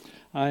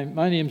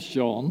My name's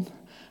John,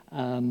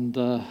 and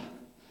I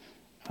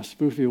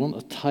suppose if you want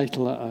a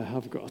title, I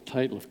have got a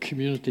title of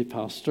community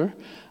pastor,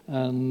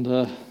 and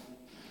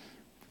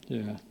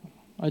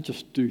I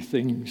just do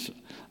things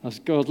as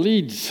God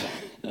leads,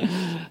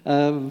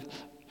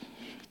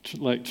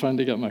 like trying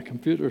to get my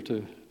computer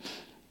to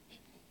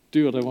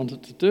do what I want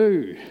it to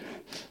do.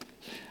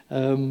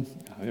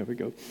 There we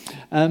go.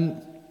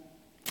 And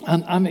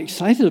I'm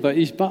excited about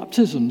these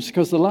baptisms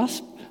because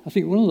I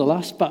think one of the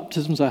last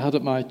baptisms I had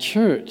at my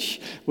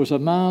church was a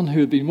man who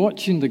had been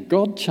watching the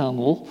God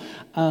channel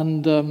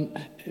and,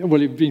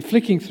 he'd been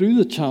flicking through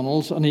the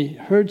channels and he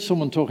heard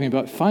someone talking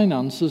about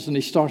finances and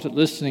he started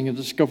listening and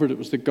discovered it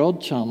was the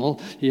God channel.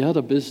 He had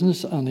a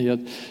business and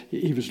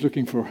he was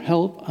looking for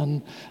help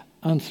and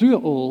through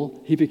it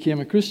all, he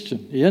became a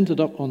Christian. He ended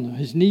up on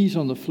his knees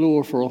on the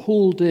floor for a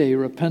whole day,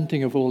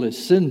 repenting of all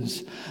his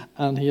sins.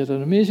 And he had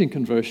an amazing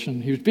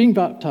conversion. He was being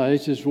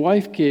baptized. His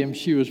wife came.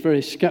 She was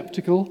very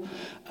skeptical.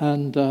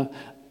 And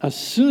as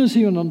soon as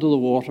he went under the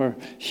water,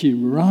 she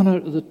ran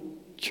out of the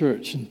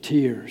church in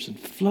tears, and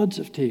floods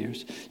of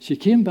tears. She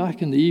came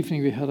back in the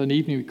evening. We had an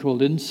evening we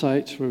called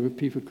Insights, where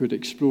people could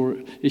explore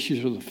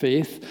issues of the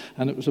faith,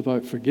 and it was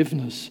about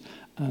forgiveness.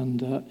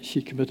 And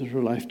she committed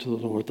her life to the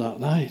Lord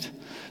that night.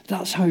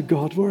 That's how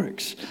God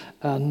works.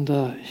 And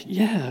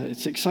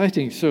it's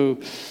exciting. So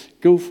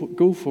go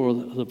for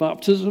the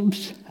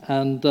baptisms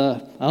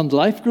and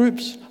life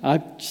groups.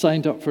 I've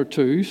signed up for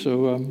 2,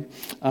 so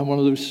I'm one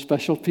of those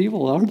special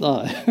people, aren't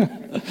I?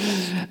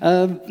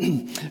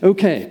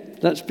 Okay,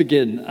 let's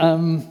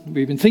begin.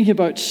 We've been thinking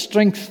about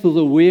strength for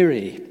the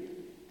weary.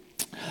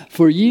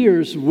 For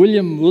years,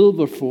 William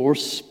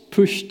Wilberforce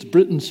pushed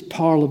Britain's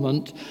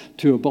Parliament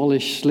to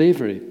abolish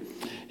slavery.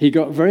 He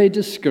got very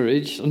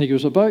discouraged and he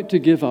was about to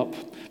give up,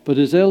 but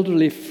his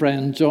elderly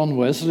friend John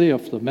Wesley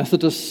of the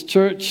Methodist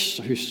Church,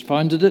 who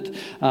founded it,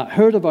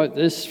 heard about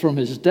this from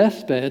his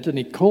deathbed, and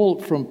he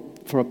called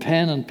for a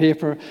pen and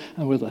paper,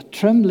 and with a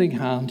trembling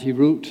hand he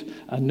wrote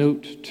a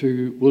note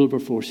to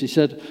Wilberforce. He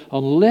said,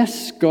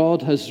 "Unless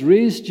God has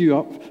raised you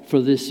up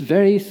for this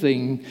very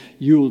thing,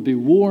 you will be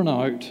worn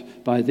out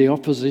by the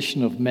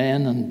opposition of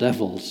men and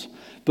devils.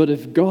 But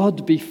if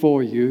God be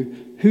for you,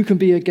 who can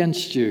be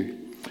against you?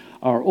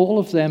 Are all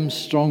of them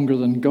stronger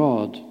than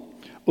God?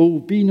 Oh,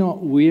 be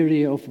not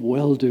weary of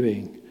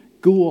well-doing.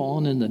 Go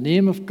on in the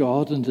name of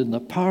God and in the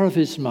power of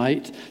his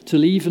might,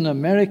 till even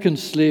American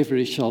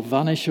slavery shall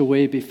vanish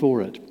away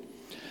before it."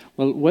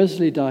 Well,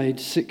 Wesley died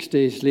 6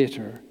 days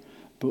later,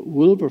 but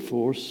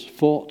Wilberforce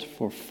fought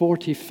for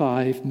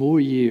 45 more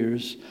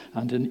years,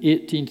 and in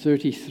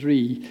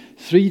 1833,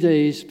 3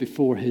 days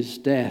before his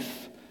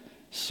death,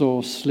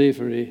 saw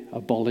slavery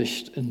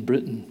abolished in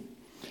Britain.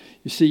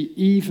 You see,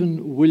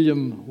 even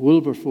William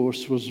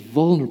Wilberforce was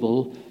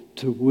vulnerable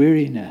to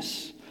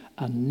weariness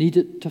and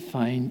needed to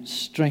find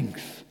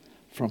strength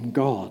from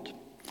God.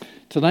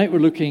 Tonight we're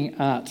looking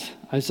at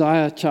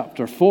Isaiah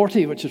chapter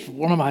 40, which is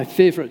one of my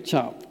favorite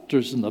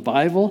chapters in the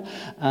Bible.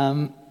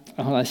 And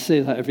I say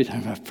that every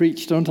time I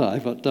preach, don't I?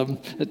 But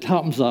it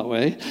happens that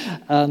way.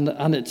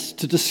 And it's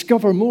to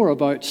discover more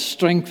about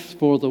strength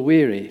for the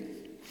weary.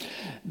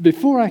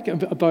 Before I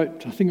think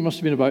it must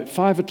have been about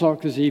 5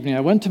 o'clock this evening, I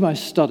went to my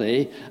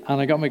study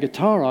and I got my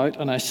guitar out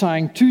and I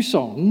sang 2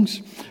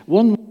 songs.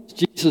 One was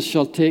 "Jesus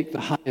Shall Take the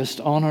Highest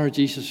Honor,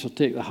 Jesus Shall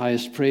Take the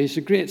Highest Praise."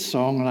 A great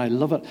song and I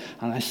love it.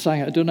 And I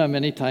sang it, I don't know how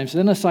many times.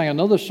 Then I sang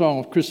another song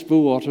of Chris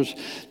Bowaters,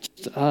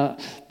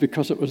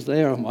 because it was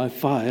there on my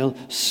file,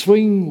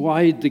 "Swing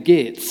Wide the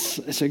Gates."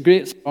 It's a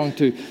great song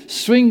to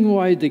swing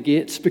wide the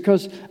gates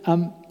because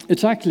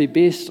it's actually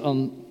based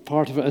on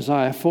part of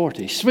Isaiah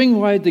 40. Swing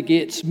wide the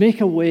gates, make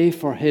a way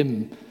for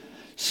him.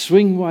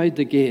 Swing wide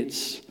the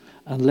gates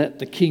and let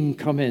the King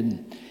come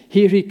in.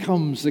 Here he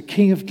comes, the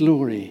King of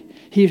glory.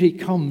 Here he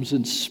comes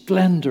in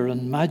splendor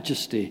and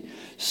majesty.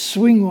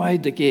 Swing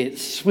wide the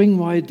gates, swing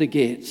wide the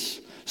gates,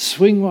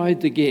 swing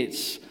wide the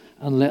gates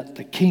and let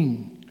the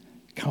King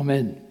come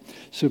in.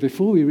 So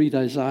before we read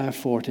Isaiah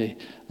 40,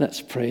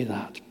 let's pray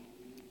that.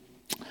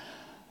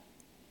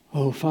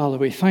 Oh, Father,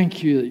 we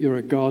thank you that you're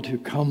a God who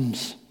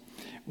comes.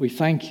 We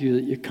thank you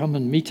that you come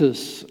and meet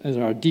us at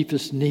our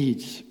deepest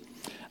needs.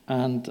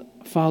 And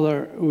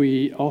Father,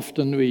 we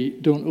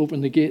don't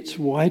open the gates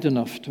wide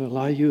enough to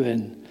allow you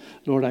in.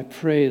 Lord, I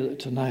pray that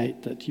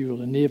tonight that you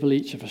will enable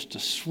each of us to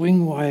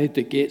swing wide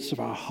the gates of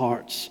our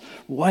hearts,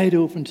 wide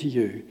open to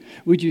you.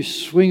 Would you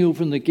swing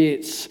open the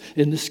gates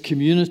in this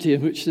community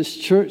in which this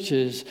church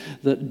is,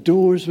 that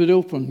doors would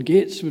open,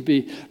 gates would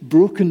be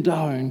broken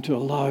down to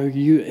allow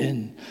you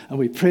in. And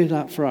we pray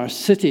that for our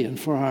city and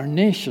for our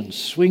nation.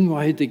 Swing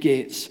wide the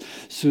gates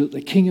so that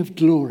the King of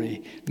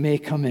glory may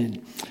come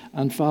in.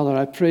 And Father,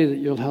 I pray that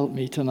you'll help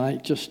me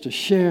tonight just to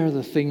share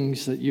the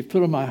things that you've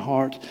put on my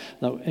heart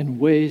that in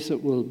ways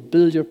that will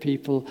build your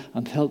people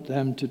and help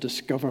them to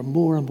discover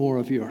more and more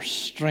of your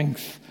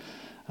strength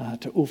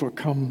to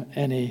overcome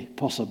any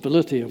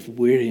possibility of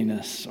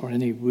weariness or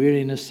any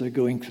weariness they're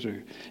going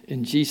through.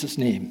 In Jesus'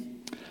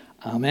 name,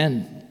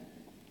 amen.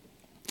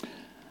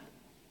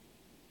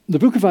 The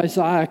book of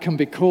Isaiah can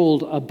be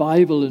called a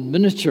Bible in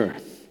miniature.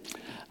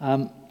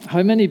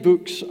 How many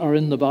books are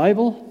in the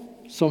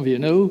Bible? Some of you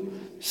know.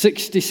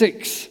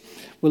 66.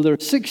 Well, there are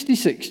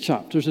 66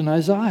 chapters in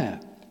Isaiah.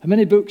 How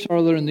many books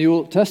are there in the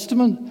Old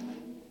Testament?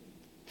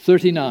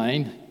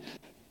 39.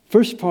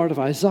 First part of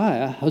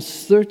Isaiah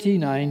has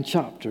 39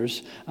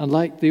 chapters, and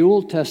like the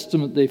Old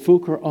Testament, they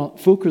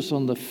focus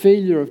on the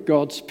failure of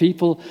God's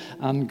people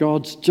and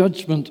God's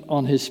judgment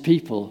on his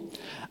people.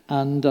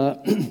 And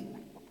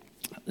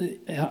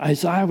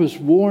Isaiah was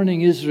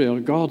warning Israel.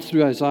 God,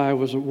 through Isaiah,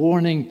 was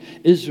warning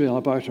Israel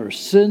about her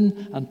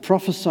sin and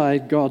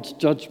prophesied God's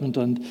judgment.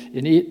 And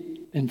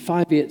in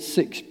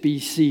 586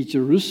 BC,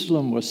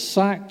 Jerusalem was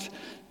sacked,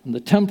 and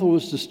the temple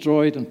was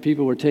destroyed, and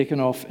people were taken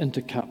off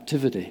into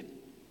captivity.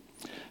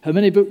 How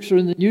many books are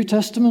in the New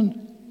Testament?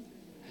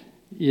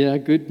 Yeah,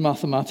 good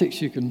mathematics.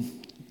 You can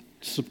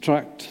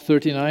subtract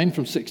 39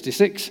 from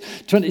 66.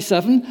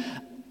 27.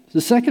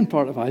 The second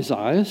part of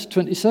Isaiah is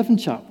 27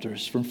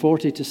 chapters, from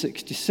 40 to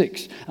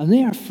 66. And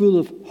they are full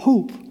of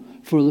hope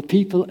for the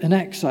people in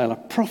exile, a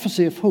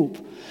prophecy of hope.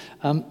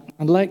 And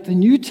like the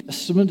New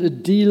Testament,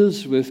 it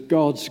deals with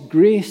God's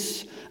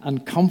grace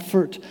and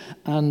comfort.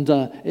 And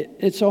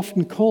it's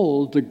often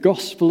called the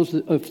Gospel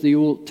of the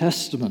Old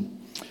Testament.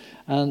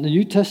 And the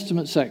New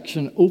Testament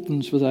section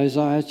opens with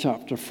Isaiah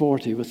chapter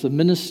 40, with the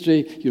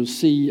ministry you'll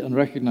see and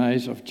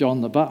recognize of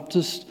John the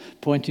Baptist,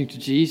 pointing to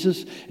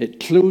Jesus. It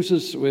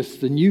closes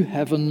with the new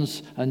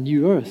heavens and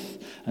new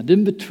earth. And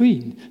in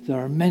between, there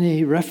are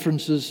many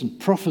references and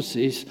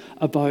prophecies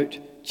about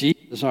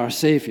Jesus, our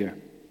Savior.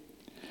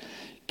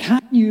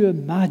 Can you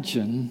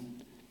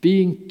imagine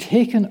being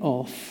taken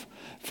off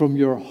from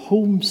your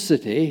home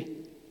city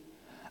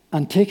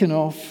and taken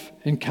off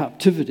in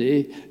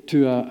captivity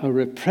to a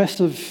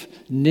repressive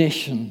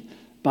nation,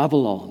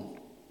 Babylon,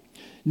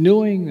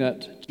 knowing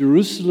that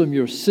Jerusalem,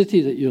 your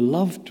city that you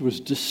loved, was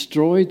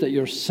destroyed, that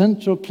your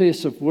central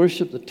place of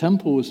worship, the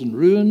temple, was in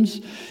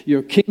ruins,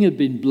 your king had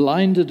been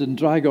blinded and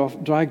dragged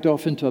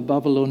off into a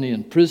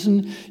Babylonian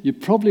prison. You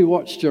probably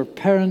watched your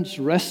parents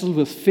wrestle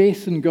with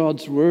faith in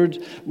God's word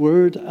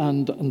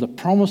and the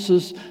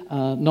promises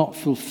not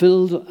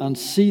fulfilled, and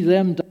see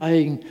them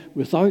dying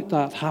without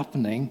that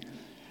happening.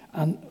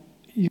 And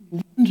you're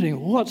wondering,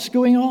 what's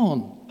going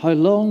on? How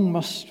long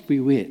must we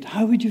wait?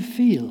 How would you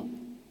feel?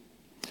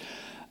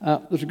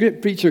 There's a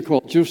great preacher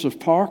called Joseph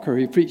Parker.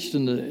 He preached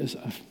in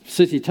the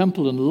City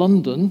Temple in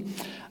London,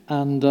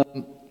 and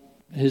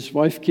his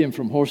wife came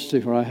from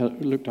Horsley, where I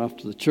had looked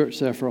after the church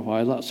there for a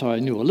while. That's how I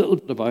knew a little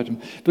bit about him.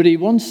 But he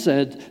once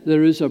said,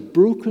 there is a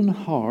broken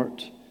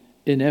heart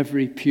in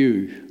every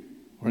pew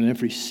or in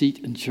every seat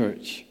in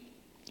church.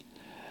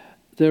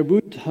 There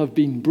would have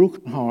been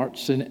broken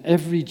hearts in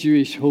every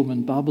Jewish home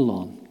in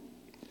Babylon.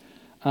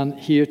 And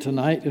here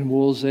tonight in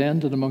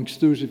Wallsend, and amongst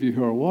those of you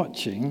who are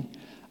watching,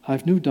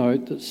 I've no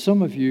doubt that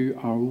some of you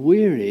are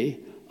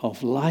weary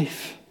of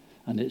life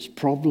and its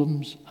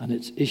problems and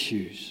its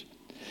issues,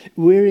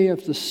 weary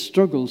of the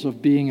struggles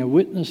of being a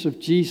witness of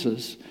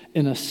Jesus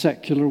in a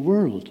secular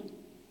world.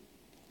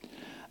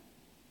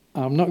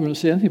 I'm not going to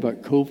say anything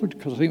about COVID,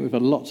 because I think we've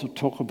had lots of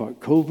talk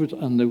about COVID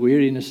and the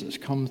weariness that's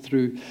come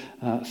through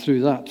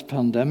that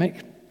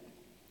pandemic.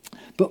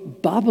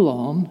 But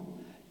Babylon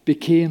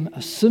became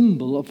a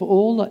symbol of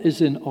all that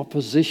is in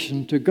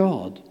opposition to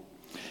God.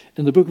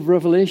 In the book of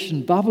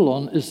Revelation,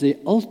 Babylon is the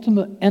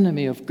ultimate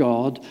enemy of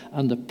God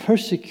and the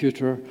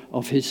persecutor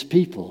of his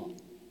people.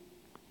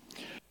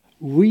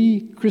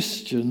 We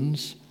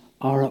Christians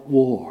are at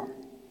war.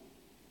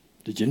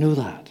 Did you know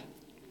that?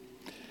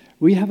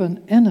 We have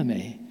an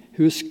enemy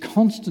who is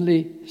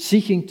constantly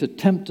seeking to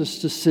tempt us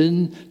to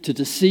sin, to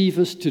deceive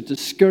us, to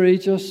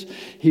discourage us.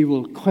 He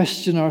will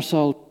question our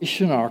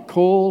salvation, our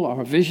call,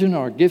 our vision,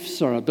 our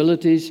gifts, our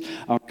abilities,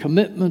 our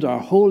commitment, our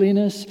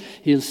holiness.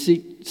 He'll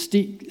seek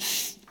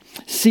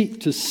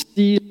to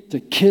steal, to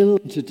kill,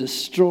 to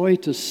destroy,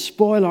 to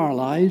spoil our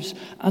lives,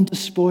 and to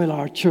spoil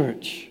our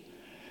church.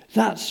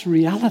 That's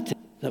reality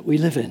that we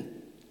live in.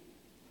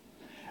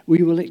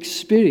 We will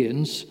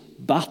experience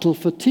battle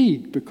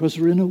fatigue because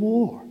we're in a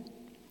war.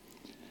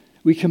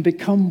 We can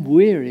become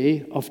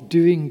weary of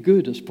doing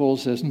good, as Paul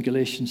says in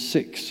Galatians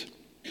 6.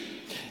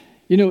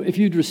 You know, if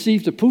you'd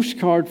received a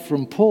postcard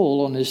from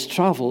Paul on his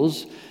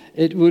travels,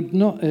 it would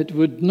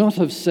not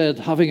have said,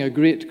 having a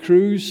great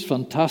cruise,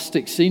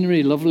 fantastic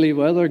scenery, lovely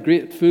weather,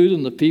 great food,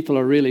 and the people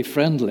are really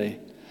friendly.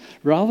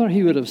 Rather,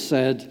 he would have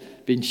said,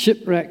 been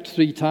shipwrecked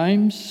 3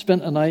 times,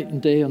 spent a night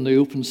and day on the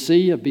open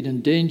sea, I've been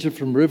in danger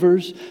from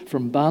rivers,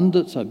 from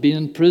bandits, I've been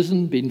in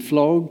prison, been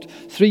flogged,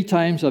 3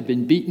 times I've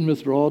been beaten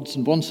with rods,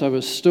 and once I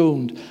was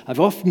stoned.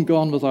 I've often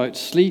gone without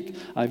sleep,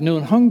 I've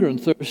known hunger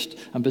and thirst,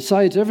 and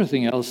besides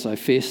everything else, I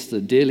face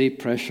the daily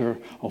pressure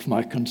of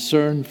my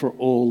concern for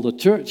all the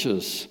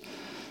churches.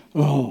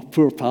 Oh,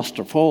 poor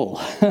Pastor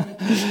Paul.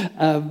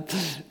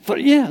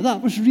 But yeah,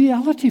 that was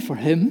reality for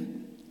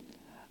him.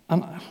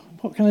 And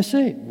what can I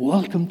say?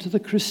 Welcome to the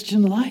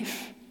Christian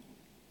life.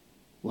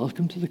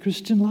 Welcome to the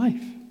Christian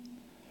life.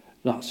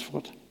 That's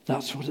what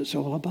it's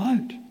all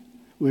about.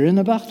 We're in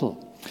a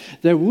battle.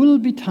 There will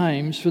be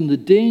times when the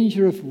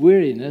danger of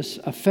weariness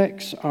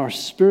affects our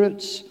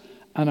spirits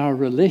and our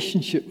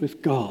relationship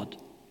with God.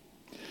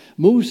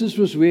 Moses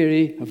was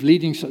weary of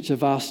leading such a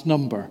vast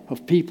number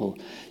of people.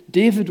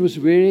 David was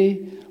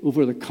weary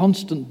over the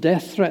constant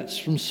death threats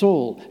from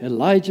Saul.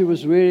 Elijah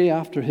was weary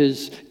after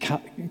his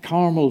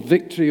Carmel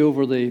victory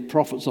over the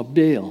prophets of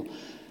Baal.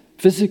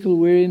 Physical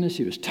weariness,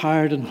 he was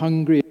tired and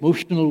hungry.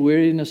 Emotional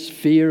weariness,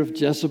 fear of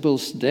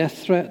Jezebel's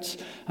death threats.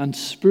 And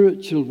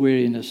spiritual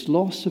weariness,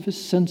 loss of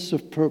his sense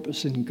of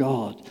purpose in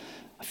God,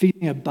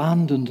 feeling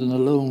abandoned and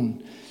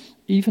alone.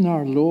 Even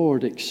our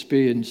Lord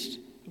experienced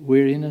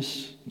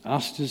weariness,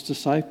 asked his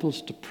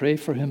disciples to pray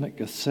for him at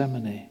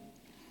Gethsemane.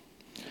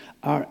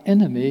 Our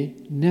enemy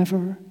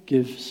never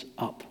gives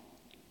up.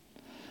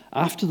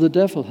 After the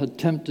devil had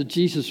tempted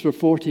Jesus for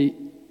 40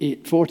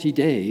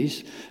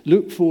 days,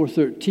 Luke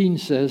 4:13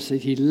 says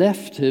that he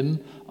left him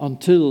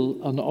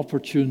until an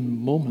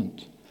opportune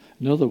moment.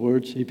 In other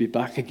words, he'd be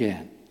back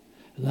again.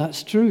 And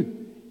that's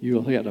true. You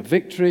will get a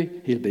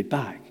victory, he'll be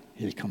back.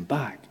 He'll come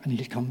back, and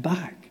he'll come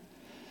back.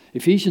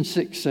 Ephesians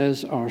 6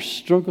 says, our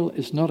struggle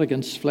is not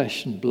against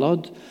flesh and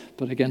blood,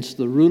 but against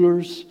the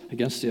rulers,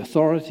 against the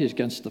authorities,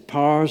 against the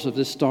powers of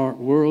this dark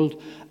world,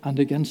 and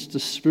against the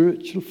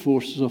spiritual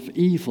forces of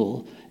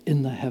evil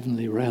in the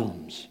heavenly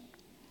realms.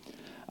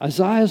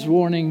 Isaiah's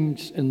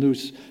warnings in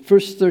those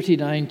first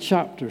 39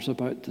 chapters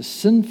about the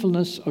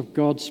sinfulness of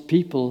God's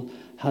people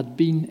had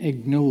been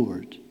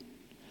ignored.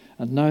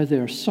 And now they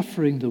are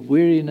suffering the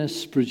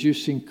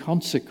weariness-producing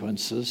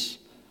consequences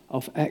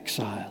of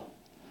exile,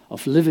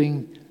 of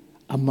living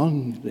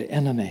among the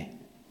enemy,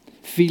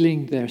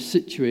 feeling their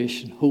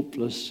situation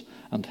hopeless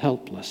and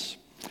helpless.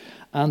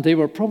 And they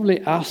were probably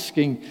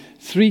asking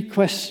 3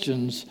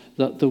 questions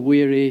that the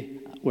weary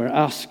were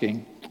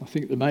asking. I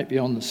think they might be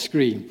on the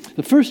screen.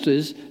 The first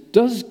is,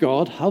 does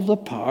God have the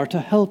power to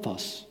help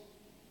us?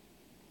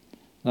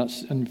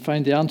 And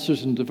find the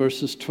answers in the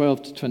verses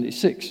 12 to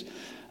 26.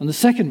 And the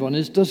second one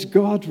is, does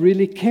God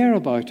really care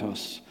about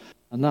us?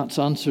 And that's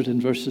answered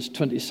in verses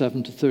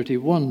 27 to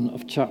 31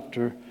 of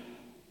chapter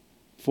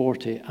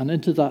 40. And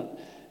into that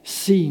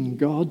scene,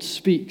 God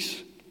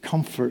speaks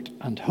comfort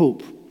and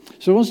hope.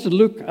 So I want us to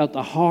look at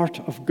the heart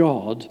of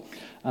God.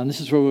 And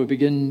this is where we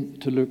begin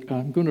to look.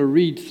 I'm going to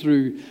read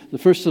through the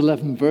first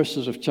 11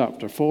 verses of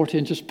chapter 40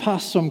 and just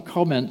pass some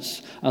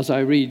comments as I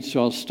read.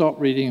 So I'll stop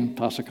reading and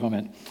pass a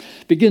comment.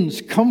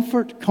 Begins,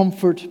 comfort,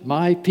 comfort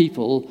my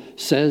people,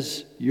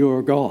 says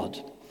your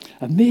God.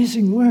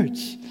 Amazing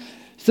words.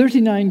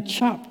 39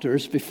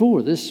 chapters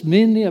before this,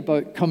 mainly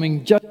about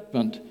coming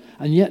judgment.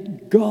 And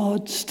yet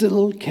God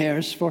still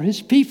cares for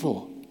his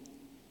people.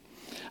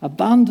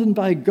 Abandoned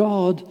by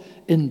God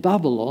in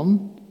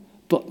Babylon,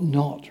 but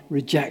not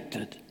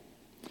rejected.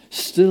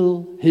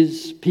 Still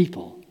his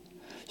people,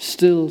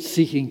 still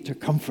seeking to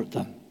comfort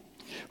them.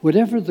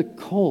 Whatever the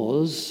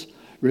cause,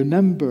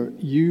 remember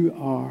you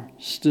are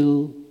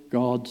still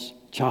God's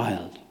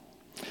child.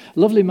 A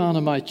lovely man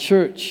in my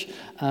church,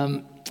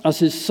 as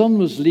his son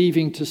was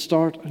leaving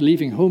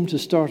home to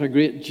start a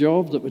great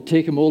job that would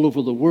take him all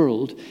over the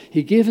world,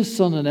 he gave his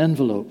son an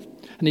envelope.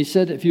 And he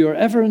said, if you are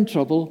ever in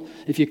trouble,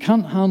 if you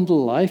can't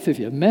handle life, if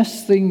you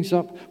mess things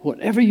up,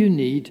 whatever you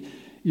need,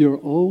 you're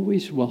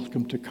always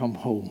welcome to come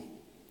home.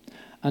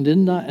 And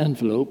in that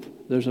envelope,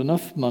 there's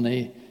enough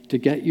money to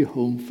get you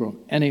home from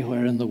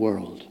anywhere in the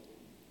world.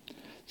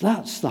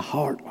 That's the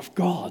heart of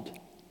God.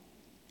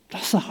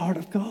 That's the heart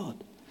of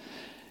God.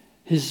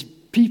 His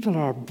people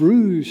are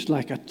bruised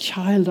like a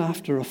child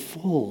after a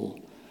fall,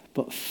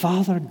 but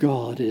Father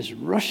God is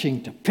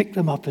rushing to pick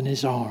them up in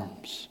his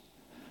arms.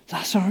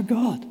 That's our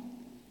God.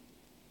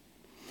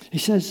 He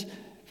says,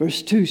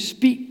 verse 2,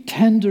 speak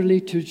tenderly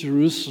to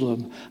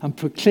Jerusalem and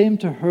proclaim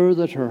to her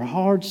that her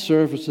hard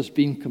service has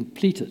been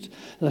completed,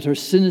 that her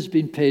sin has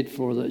been paid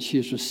for, that she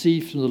has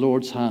received from the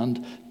Lord's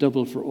hand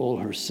double for all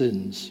her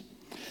sins.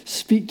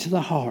 Speak to the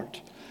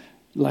heart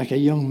like a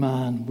young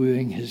man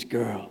wooing his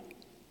girl.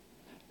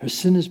 Her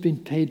sin has been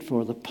paid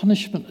for. The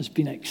punishment has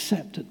been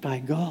accepted by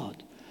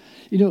God.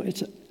 You know,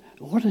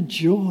 what a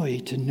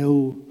joy to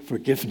know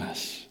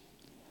forgiveness.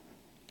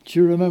 Do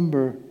you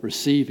remember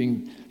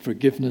receiving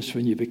forgiveness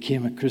when you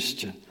became a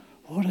Christian?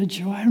 What a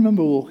joy. I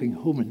remember walking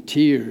home in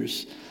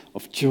tears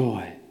of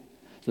joy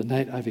the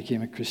night I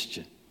became a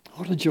Christian.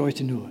 What a joy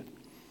to know it.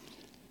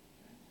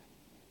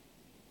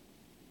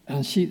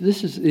 And see,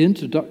 this is the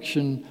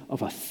introduction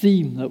of a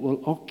theme that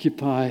will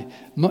occupy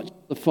much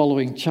of the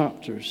following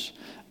chapters.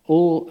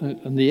 All,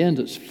 in the end,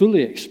 it's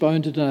fully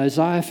expounded in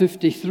Isaiah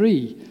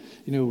 53,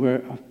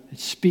 where it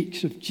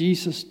speaks of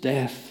Jesus'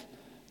 death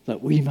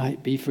that we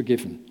might be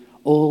forgiven.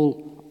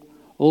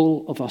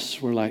 All of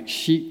us were like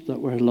sheep that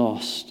were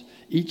lost,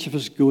 each of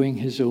us going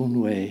his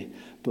own way.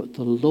 But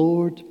the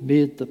Lord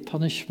made the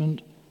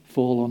punishment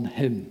fall on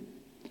him,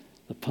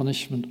 the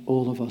punishment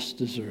all of us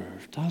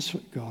deserved. That's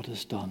what God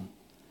has done.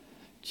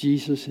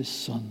 Jesus, his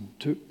son,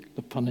 took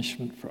the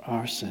punishment for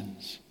our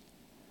sins.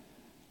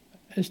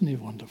 Isn't he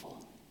wonderful?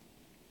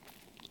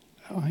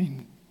 I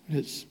mean,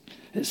 it's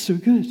so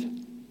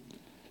good.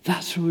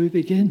 That's where we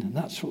begin, and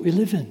that's what we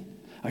live in.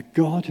 A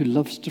God who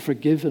loves to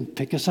forgive and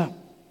pick us up.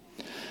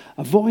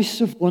 A voice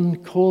of one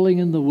calling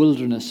in the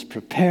wilderness,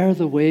 prepare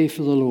the way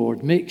for the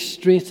Lord, make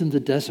straight in the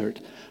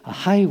desert a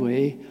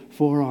highway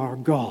for our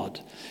God.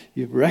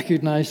 You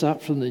recognize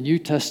that from the New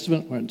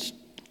Testament when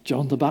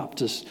John the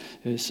Baptist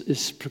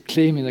is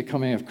proclaiming the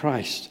coming of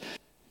Christ.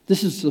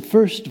 This is the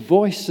first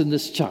voice in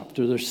this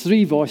chapter. There's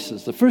three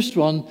voices. The first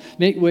one,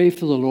 make way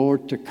for the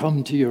Lord to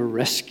come to your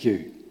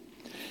rescue.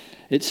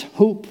 It's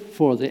hope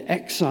for the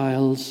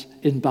exiles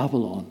in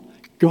Babylon.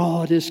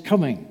 God is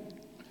coming.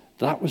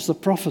 That was the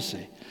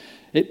prophecy.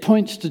 It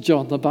points to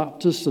John the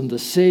Baptist and the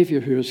Savior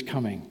who is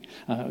coming.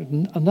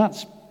 And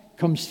that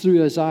comes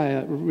through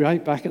Isaiah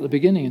right back at the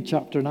beginning in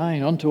chapter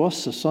 9. Unto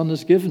us a son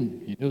is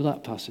given. You know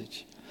that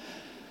passage.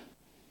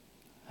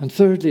 And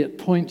thirdly, it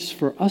points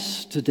for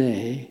us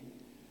today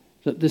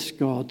that this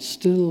God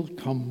still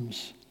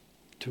comes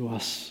to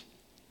us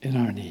in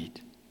our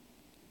need.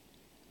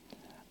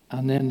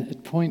 And then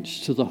it points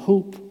to the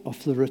hope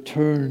of the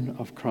return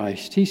of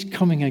Christ. He's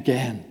coming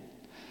again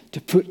to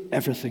put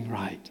everything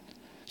right.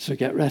 So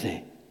get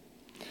ready.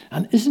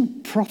 And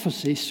isn't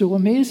prophecy so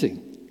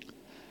amazing?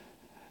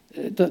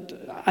 That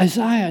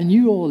Isaiah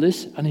knew all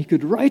this, and he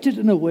could write it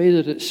in a way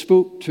that it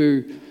spoke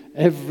to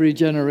every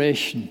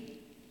generation.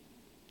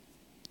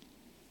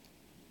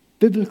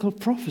 Biblical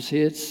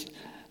prophecy, it's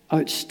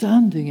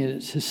outstanding in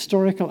its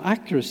historical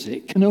accuracy.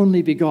 It can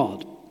only be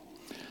God.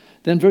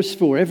 Then verse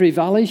 4, every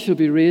valley shall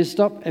be raised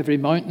up, every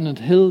mountain and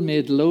hill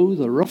made low,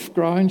 the rough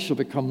ground shall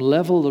become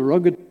level, the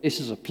rugged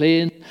places a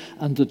plain,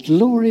 and the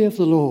glory of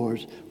the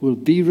Lord will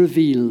be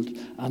revealed,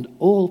 and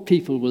all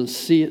people will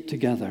see it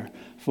together,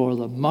 for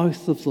the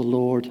mouth of the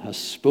Lord has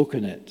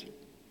spoken it.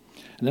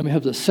 And then we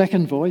have the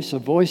second voice. A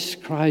voice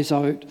cries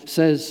out,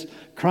 says,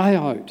 cry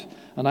out.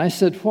 And I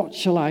said, what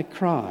shall I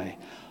cry?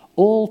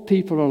 All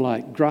people are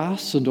like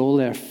grass, and all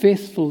their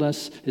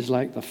faithfulness is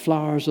like the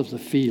flowers of the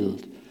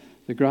field.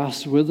 The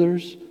grass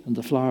withers, and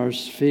the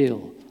flowers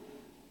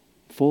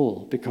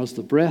fall, because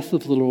the breath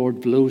of the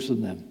Lord blows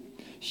on them.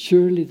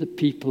 Surely the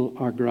people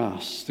are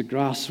grass. The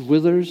grass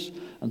withers,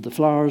 and the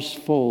flowers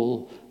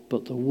fall,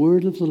 but the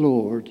word of the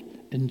Lord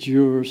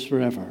endures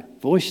forever.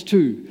 Voice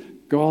 2,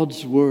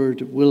 God's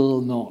word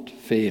will not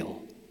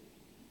fail.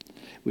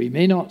 We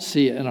may not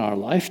see it in our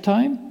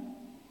lifetime,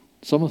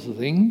 some of the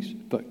things,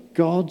 but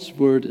God's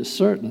word is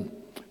certain.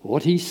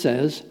 What he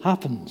says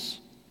happens.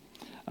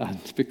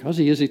 And because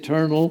he is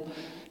eternal,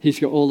 he's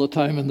got all the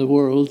time in the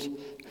world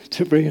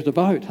to bring it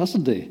about,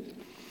 hasn't he?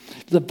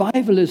 The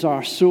Bible is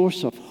our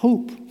source of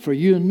hope for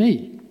you and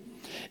me.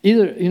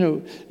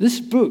 This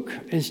book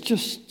is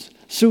just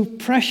so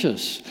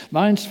precious.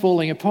 Mine's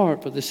falling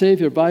apart, but the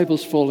Savior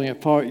Bible's falling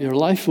apart. Your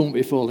life won't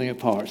be falling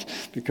apart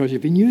because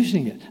you've been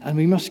using it. And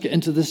we must get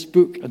into this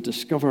book and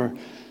discover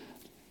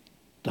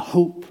the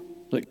hope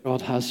that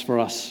God has for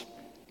us.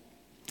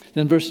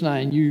 Then verse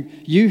 9,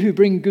 you who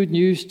bring good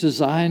news to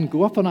Zion,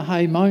 go up on a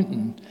high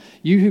mountain.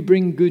 You who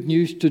bring good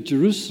news to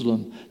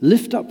Jerusalem,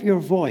 lift up your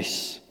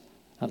voice.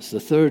 That's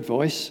the third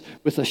voice,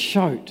 with a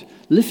shout.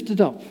 Lift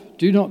it up.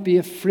 Do not be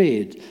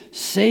afraid.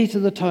 Say to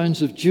the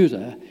towns of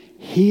Judah,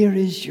 here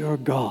is your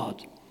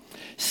God.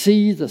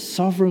 See, the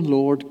sovereign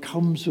Lord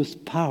comes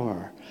with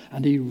power,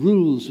 and he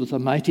rules with a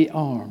mighty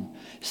arm.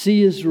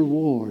 See, his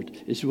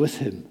reward is with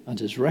him, and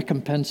his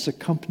recompense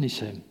accompanies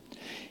him.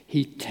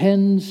 He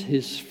tends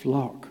his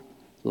flock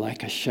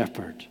like a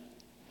shepherd.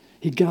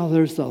 He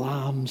gathers the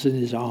lambs in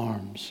his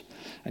arms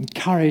and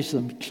carries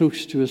them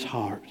close to his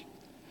heart.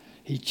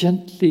 He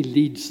gently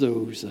leads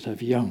those that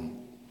have young.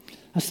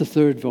 That's the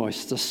third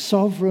voice. The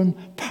sovereign,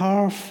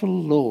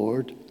 powerful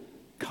Lord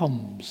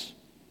comes.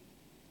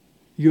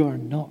 You are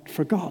not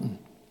forgotten.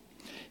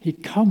 He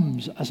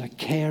comes as a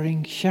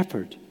caring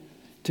shepherd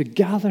to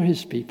gather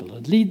his people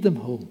and lead them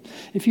home.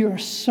 If you are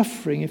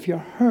suffering, if you're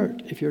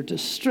hurt, if you're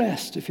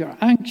distressed, if you're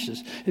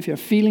anxious, if you're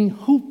feeling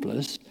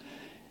hopeless,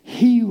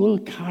 he will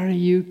carry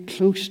you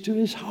close to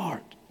his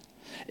heart.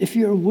 If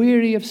you're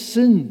weary of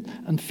sin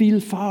and feel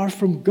far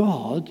from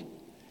God,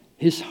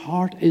 his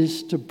heart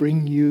is to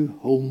bring you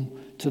home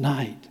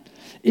tonight.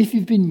 If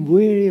you've been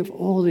weary of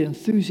all the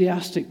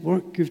enthusiastic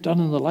work you've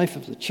done in the life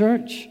of the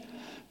church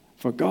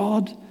for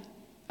God,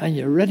 and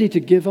you're ready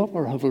to give up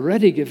or have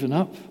already given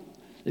up,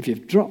 if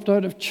you've dropped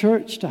out of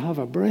church to have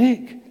a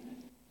break,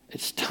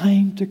 it's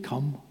time to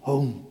come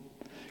home.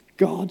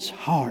 God's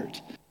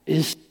heart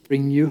is to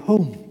bring you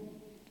home.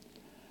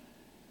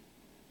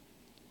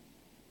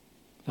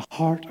 The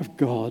heart of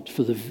God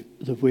for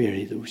the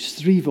weary, those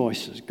three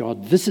voices.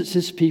 God visits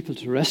his people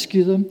to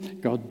rescue them.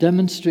 God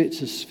demonstrates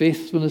his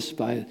faithfulness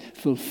by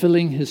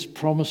fulfilling his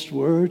promised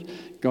word.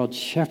 God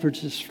shepherds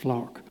his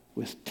flock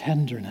with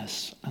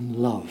tenderness and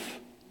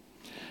love.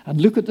 And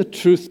look at the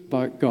truth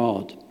about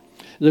God.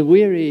 The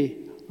weary,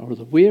 or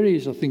the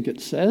wearies, I think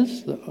it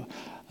says,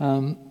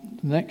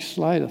 next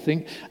slide, I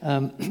think,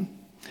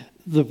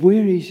 the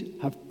wearies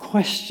have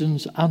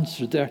questions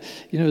answered.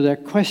 Their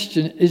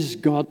question, is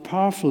God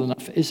powerful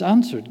enough, is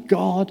answered.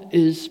 God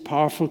is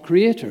powerful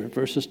creator,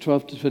 verses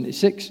 12 to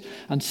 26.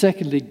 And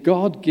secondly,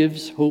 God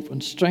gives hope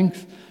and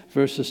strength,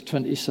 verses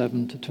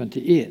 27 to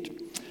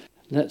 28.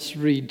 Let's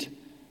read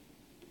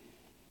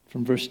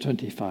from verse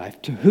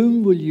 25. To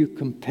whom will you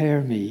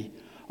compare me,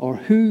 or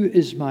who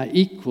is my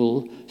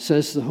equal,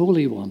 says the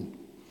Holy One.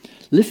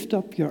 Lift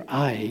up your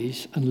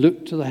eyes and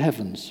look to the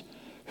heavens.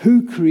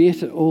 Who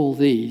created all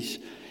these?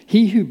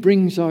 He who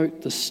brings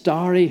out the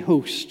starry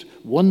host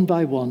one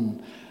by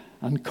one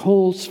and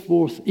calls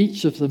forth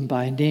each of them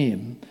by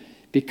name,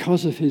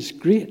 because of his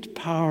great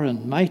power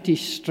and mighty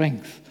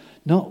strength,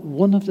 not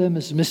one of them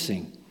is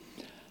missing.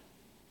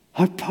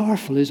 How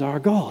powerful is our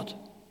God?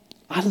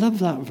 I love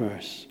that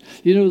verse.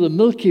 You know, the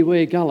Milky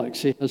Way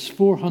galaxy has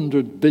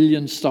 400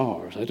 billion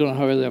stars. I don't know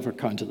how they ever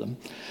counted them.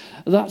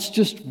 That's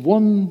just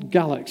one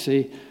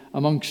galaxy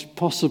amongst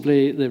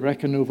possibly, they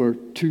reckon, over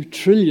 2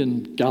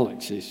 trillion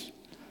galaxies.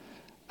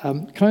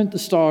 Count the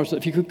stars.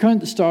 If you could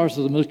count the stars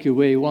of the Milky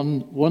Way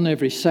one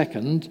every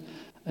second,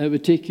 it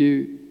would take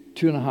you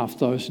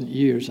 2,500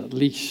 years at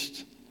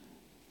least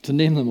to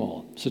name them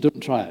all. So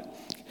don't try it.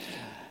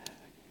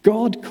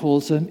 God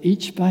calls them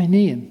each by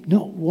name.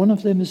 Not one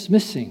of them is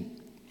missing.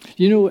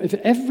 You know, if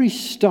every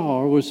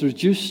star was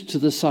reduced to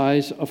the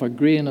size of a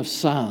grain of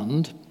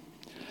sand,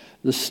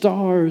 the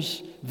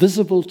stars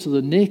visible to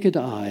the naked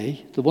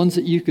eye, the ones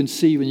that you can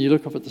see when you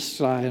look up at the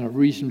sky on a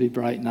reasonably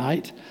bright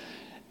night,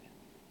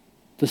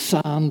 the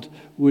sand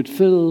would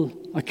fill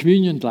a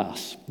communion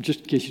glass.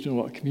 Just in case you don't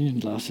know what a communion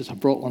glass is, I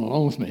brought one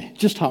along with me. It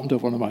just happened to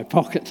have one in my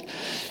pocket.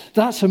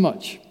 That's how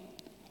much.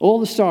 All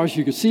the stars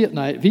you could see at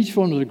night, if each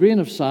one was a grain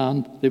of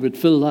sand, they would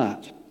fill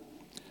that.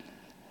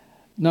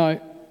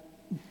 Now,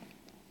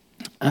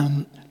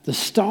 the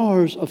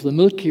stars of the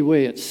Milky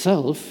Way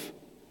itself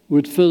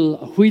would fill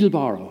a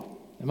wheelbarrow.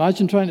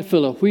 Imagine trying to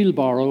fill a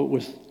wheelbarrow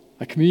with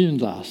a communion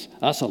glass.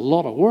 That's a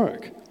lot of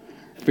work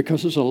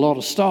because there's a lot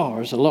of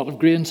stars, a lot of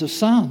grains of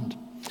sand.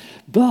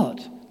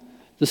 But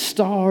the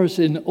stars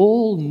in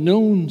all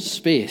known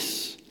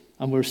space,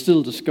 and we're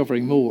still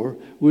discovering more,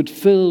 would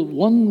fill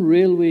one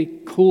railway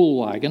coal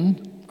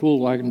wagon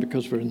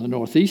because we're in the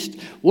northeast,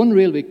 one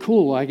railway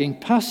coal wagon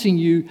passing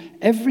you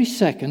every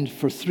second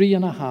for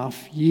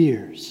 3.5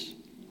 years.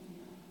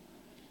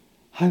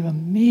 How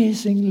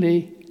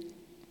amazingly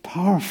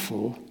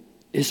powerful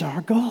is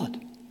our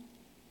God.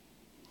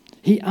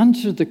 He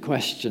answered the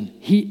question.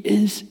 He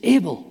is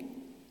able.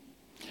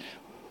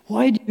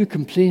 Why do you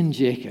complain,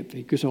 Jacob?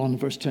 He goes on in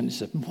verse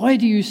 27. Why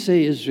do you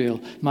say,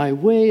 Israel, my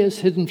way is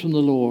hidden from the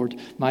Lord,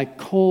 my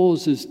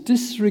cause is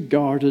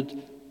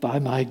disregarded by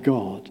my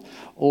God?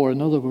 Or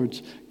in other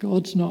words,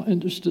 God's not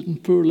interested in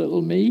poor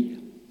little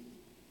me.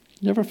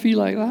 You ever feel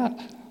like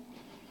that?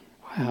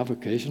 I have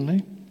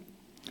occasionally.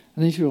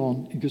 And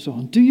he goes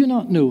on, do you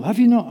not know, have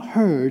you not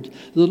heard,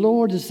 the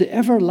Lord is the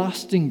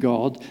everlasting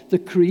God, the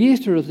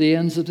creator of the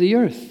ends of the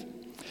earth.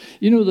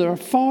 You know, there are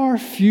far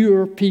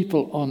fewer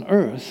people on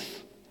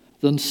earth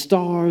than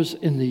stars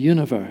in the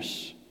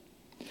universe.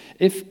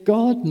 If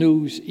God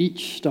knows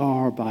each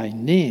star by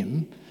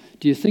name,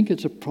 do you think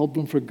it's a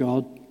problem for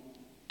God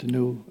to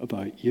know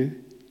about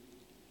you?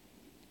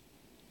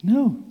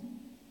 No.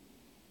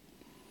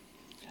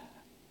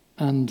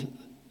 And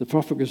the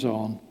prophet goes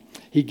on,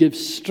 he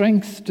gives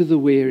strength to the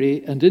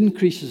weary and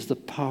increases the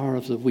power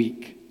of the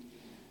weak.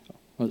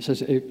 Well, it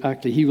says,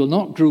 actually, he will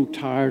not grow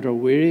tired or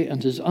weary,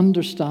 and his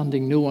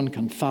understanding no one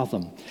can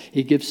fathom.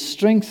 He gives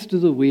strength to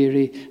the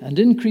weary and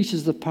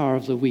increases the power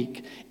of the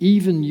weak.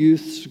 Even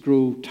youths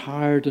grow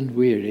tired and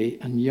weary,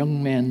 and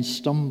young men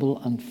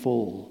stumble and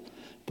fall.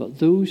 But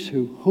those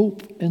who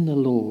hope in the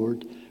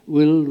Lord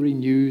will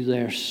renew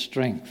their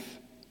strength.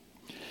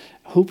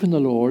 Hope in the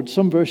Lord.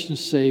 Some versions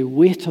say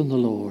wait on the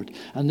Lord.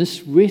 And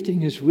this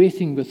waiting is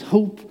waiting with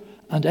hope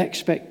and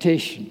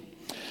expectation.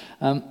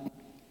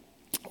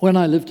 When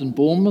I lived in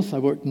Bournemouth, I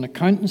worked in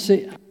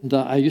accountancy, and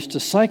I used to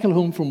cycle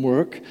home from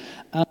work.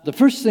 And the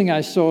first thing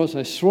I saw as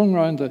I swung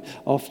round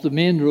off the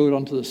main road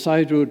onto the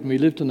side road, and we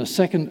lived in a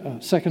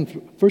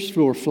first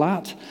floor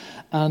flat.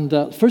 And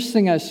the first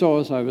thing I saw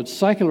as I would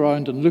cycle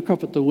around and look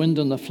up at the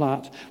window in the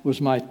flat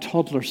was my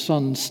toddler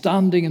son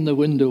standing in the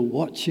window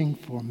watching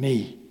for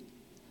me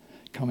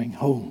coming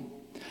home.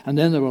 And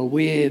then there were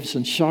waves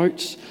and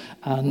shouts,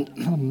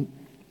 and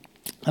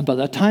by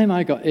the time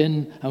I got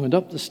in and went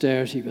up the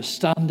stairs, he was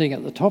standing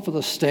at the top of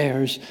the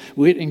stairs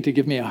waiting to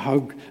give me a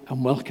hug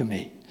and welcome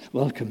me.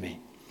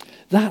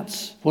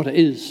 That's what it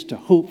is to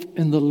hope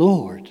in the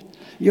Lord.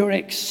 You're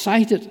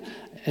excited,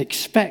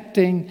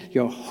 expecting,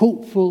 you're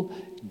hopeful.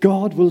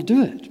 God will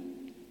do it.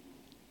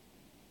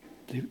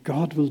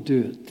 God will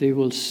do it. They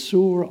will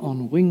soar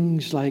on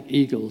wings like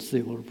eagles.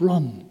 They will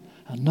run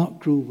and not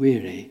grow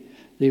weary.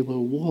 They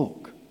will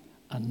walk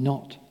and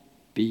not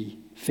be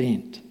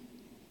faint.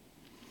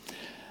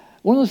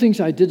 One of the things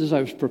I did as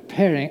I was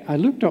preparing, I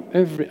looked up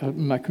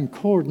my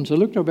concordance, I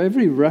looked up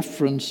every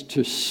reference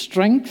to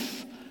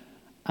strength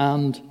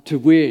and to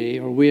weary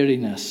or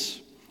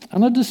weariness.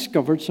 And I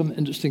discovered some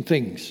interesting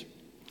things.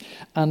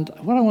 And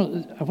what I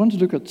want to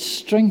look at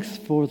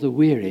strength for the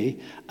weary,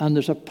 and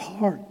there's a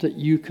part that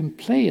you can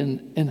play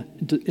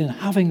in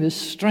having this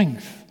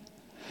strength.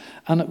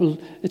 And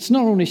it's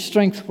not only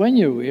strength when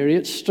you're weary,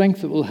 it's strength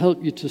that will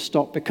help you to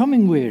stop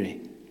becoming weary.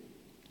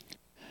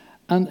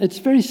 And it's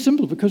very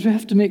simple because we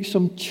have to make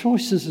some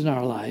choices in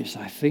our lives,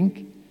 I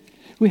think.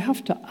 We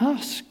have to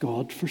ask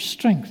God for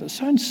strength. It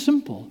sounds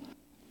simple,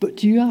 but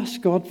do you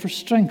ask God for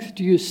strength?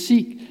 Do you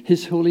seek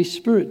His Holy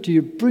Spirit? Do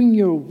you bring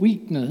your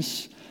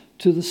weakness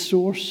to the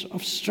source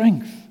of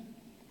strength?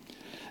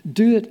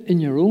 Do it in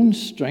your own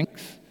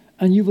strength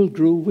and you will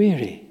grow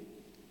weary.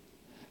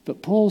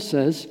 But Paul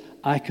says,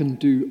 I can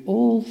do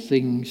all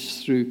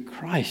things through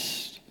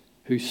Christ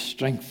who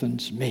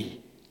strengthens me.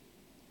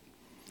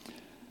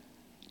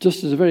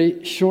 Just as a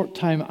very short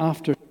time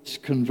after his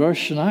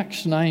conversion,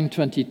 Acts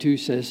 9:22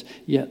 says,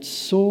 yet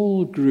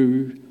Saul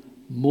grew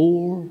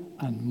more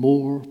and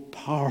more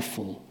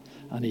powerful,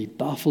 and he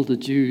baffled the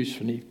Jews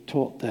when he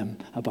taught them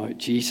about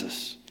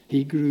Jesus.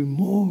 He grew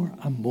more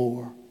and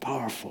more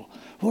powerful.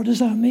 What does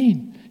that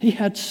mean? He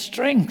had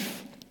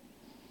strength.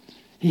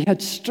 He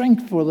had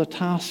strength for the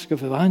task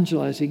of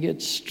evangelizing. He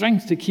had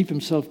strength to keep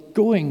himself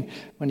going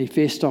when he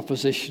faced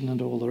opposition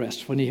and all the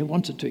rest, when he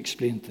wanted to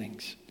explain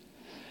things.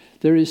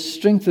 There is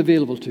strength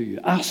available to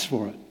you. Ask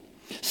for it.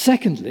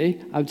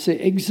 Secondly, I would say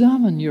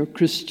examine your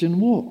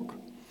Christian walk.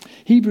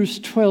 Hebrews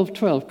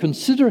 12:12,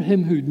 consider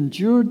him who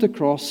endured the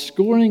cross,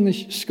 scorning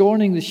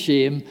the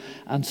shame,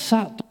 and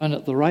sat down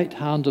at the right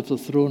hand of the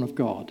throne of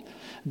God.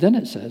 Then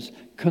it says,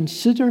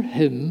 consider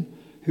him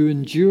who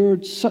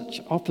endured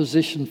such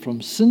opposition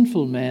from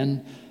sinful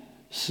men,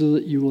 so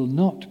that you will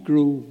not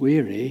grow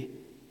weary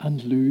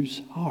and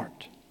lose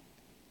heart.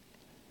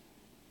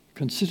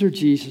 Consider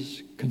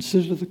Jesus,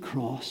 consider the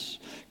cross,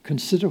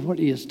 consider what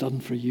he has done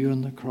for you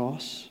on the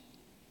cross,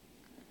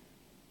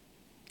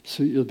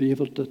 so you'll be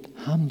able to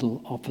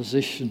handle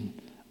opposition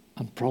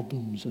and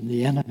problems and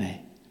the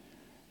enemy.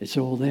 It's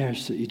all there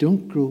so that you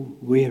don't grow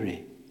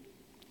weary.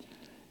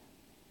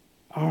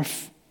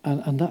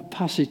 And that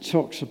passage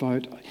talks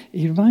about,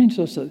 he reminds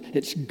us that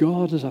it's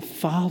God as a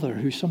father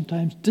who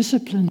sometimes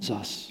disciplines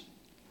us.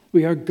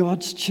 We are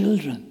God's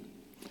children.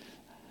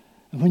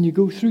 And when you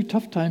go through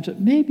tough times, it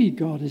may be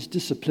God is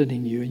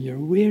disciplining you and you're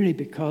weary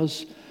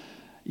because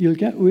you'll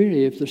get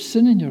weary if there's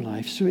sin in your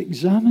life. So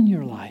examine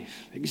your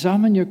life.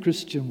 Examine your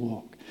Christian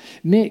walk.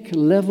 Make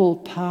level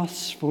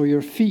paths for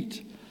your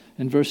feet.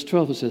 In verse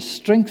 12 it says,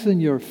 strengthen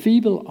your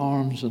feeble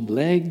arms and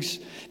legs.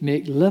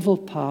 Make level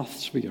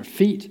paths for your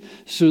feet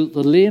so that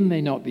the lame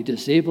may not be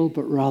disabled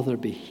but rather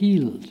be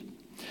healed.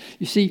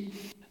 You see,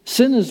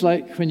 sin is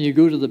like when you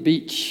go to the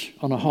beach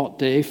on a hot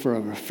day for a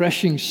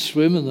refreshing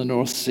swim in the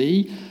North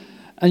Sea,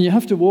 and you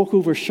have to walk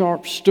over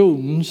sharp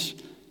stones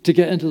to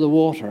get into the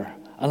water.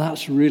 And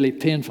that's really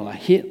painful. I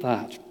hate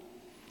that.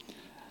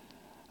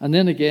 And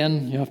then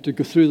again, you have to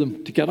go through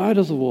them to get out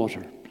of the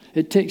water.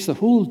 It takes the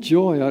whole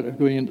joy out of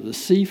going into the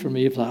sea for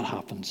me if that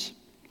happens.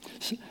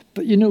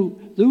 But you know,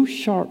 those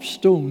sharp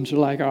stones are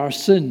like our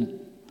sin.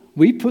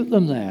 We put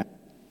them there.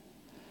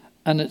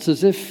 And it's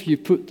as if you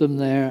put them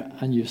there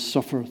and you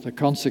suffer the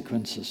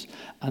consequences,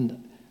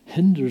 and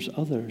hinders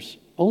others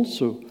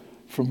also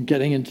from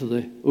getting into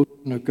the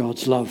ocean of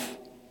God's love.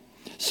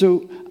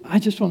 So I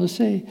just want to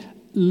say,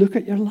 look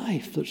at your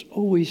life. There's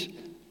always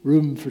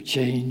room for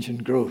change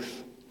and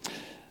growth.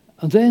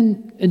 And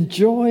then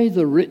enjoy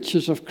the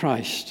riches of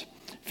Christ.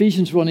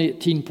 Ephesians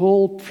 1:18,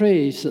 Paul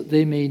prays that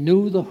they may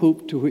know the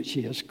hope to which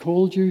he has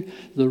called you,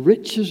 the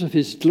riches of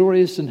his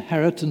glorious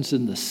inheritance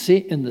in the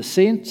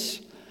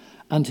saints,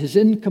 and his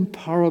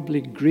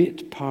incomparably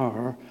great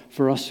power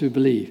for us who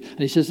believe. And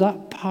he says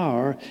that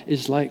power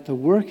is like the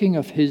working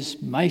of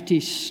his mighty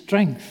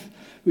strength,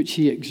 which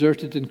he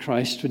exerted in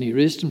Christ when he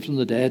raised him from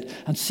the dead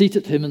and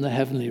seated him in the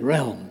heavenly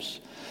realms.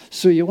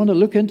 So you want to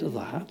look into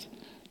that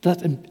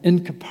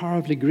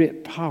incomparably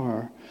great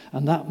power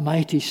and that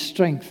mighty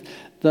strength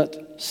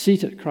that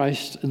seated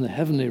Christ in the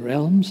heavenly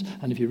realms.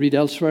 And if you read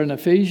elsewhere in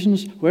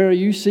Ephesians, where are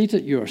you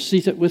seated? You are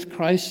seated with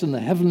Christ in the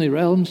heavenly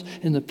realms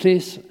in the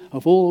place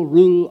of all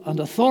rule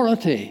and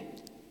authority.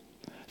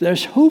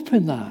 There's hope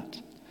in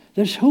that.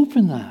 There's hope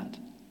in that.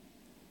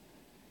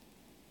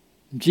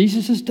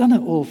 Jesus has done it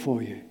all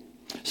for you.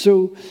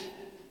 So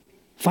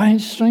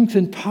find strength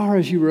and power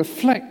as you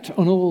reflect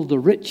on all the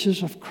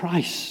riches of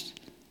Christ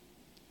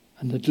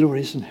and the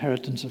glorious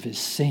inheritance of his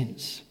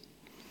saints.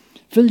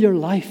 Fill your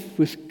life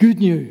with good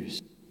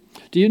news.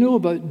 Do you know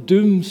about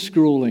doom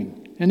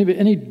scrolling?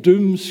 Any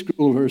doom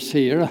scrollers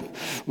here?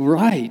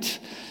 Right.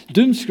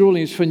 Doom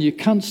scrolling is when you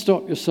can't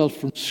stop yourself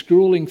from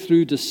scrolling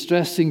through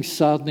distressing,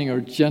 saddening, or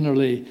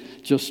generally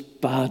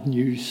just bad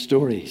news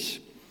stories.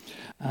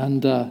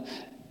 And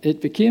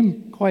it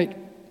became quite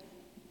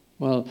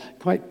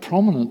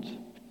prominent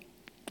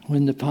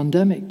when the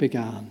pandemic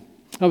began.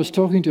 I was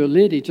talking to a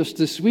lady just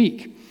this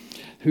week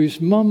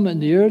whose mum in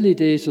the early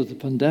days of the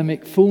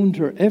pandemic phoned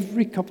her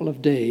every couple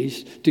of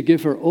days to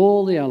give her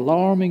all the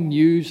alarming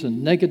news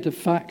and negative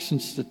facts and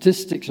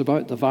statistics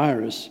about the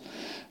virus,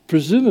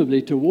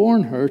 presumably to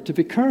warn her to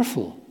be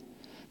careful.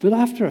 But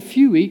after a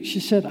few weeks,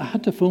 she said, I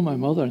had to phone my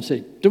mother and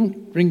say,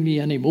 don't ring me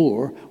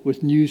anymore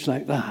with news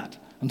like that,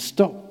 and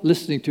stop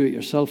listening to it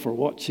yourself or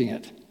watching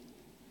it.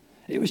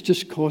 It was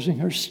just causing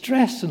her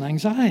stress and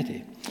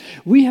anxiety.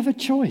 We have a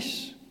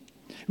choice.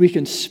 We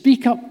can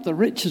speak up the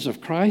riches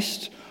of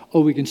Christ,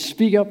 or we can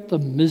speak up the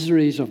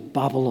miseries of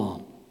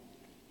Babylon.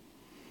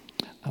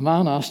 A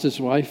man asked his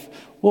wife,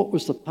 "What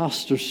was the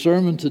pastor's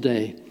sermon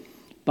today?"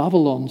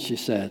 "Babylon," she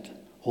said.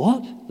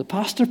 "What? The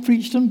pastor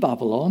preached on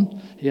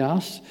Babylon?" he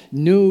asked.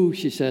 "No,"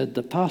 she said,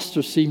 "the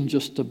pastor seemed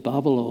just to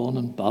babble on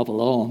and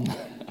babble on."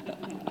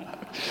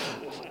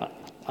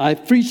 I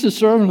preached a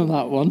sermon on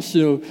that once,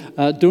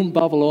 don't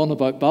babble on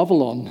about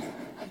Babylon.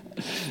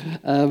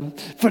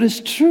 But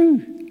it's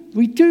true.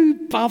 We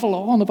do babble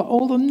on about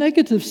all the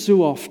negatives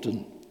so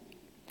often.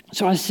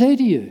 So I say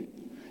to you,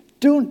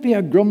 don't be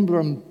a grumbler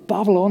and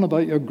babble on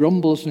about your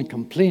grumbles and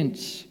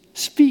complaints.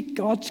 Speak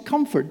God's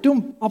comfort.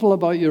 Don't babble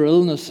about your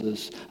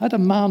illnesses. I had a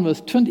man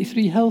with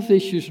 23 health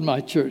issues in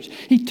my church.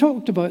 He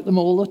talked about them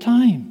all the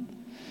time.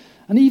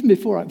 And even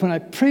when I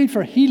prayed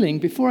for healing,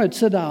 before I'd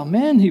said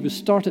amen, he was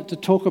started to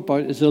talk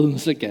about his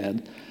illness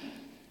again.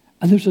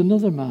 And there's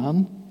another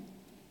man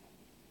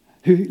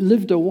who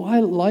lived a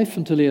wild life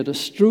until he had a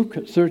stroke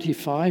at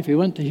 35. He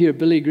went to hear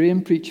Billy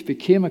Graham preach,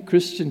 became a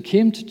Christian,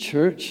 came to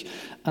church,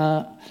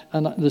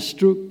 and the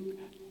stroke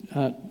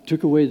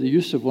took away the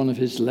use of one of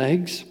his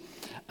legs.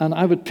 And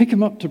I would pick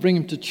him up to bring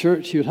him to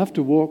church. He would have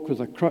to walk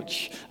with a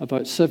crutch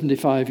about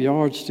 75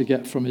 yards to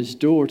get from his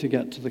door to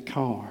get to the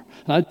car.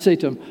 And I'd say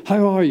to him,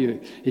 "How are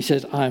you?" He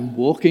said, "I'm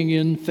walking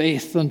in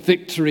faith and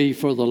victory,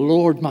 for the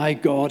Lord my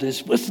God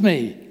is with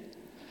me."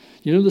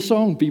 You know the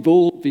song, "Be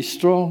bold, be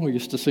strong"? We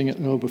used to sing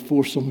it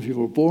before some of you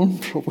were born,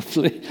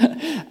 probably.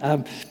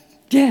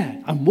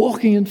 I'm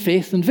walking in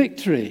faith and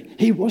victory.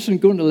 He wasn't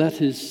going to let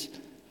his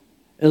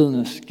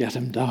illness get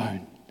him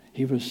down.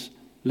 He was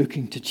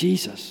looking to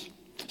Jesus.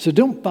 So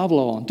don't babble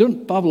on.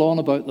 Don't babble on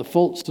about the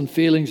faults and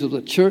failings of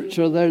the church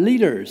or their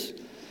leaders.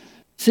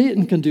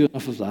 Satan can do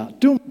enough of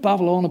that. Don't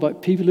babble on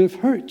about people who have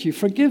hurt you.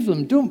 Forgive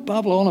them. Don't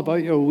babble on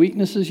about your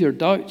weaknesses, your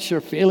doubts, your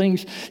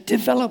failings.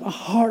 Develop a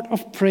heart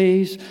of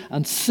praise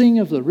and sing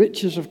of the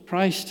riches of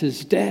Christ,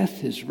 his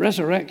death, his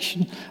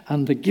resurrection,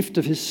 and the gift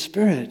of his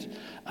Spirit,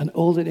 and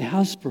all that he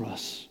has for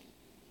us.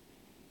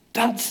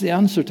 That's the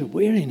answer to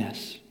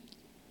weariness.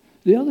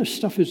 The other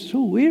stuff is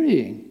so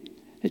wearying.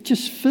 It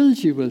just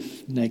fills you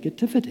with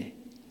negativity.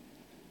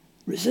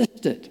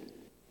 Resist it.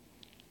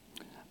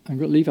 I'm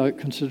going to leave out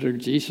considering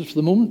Jesus for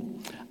the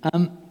moment.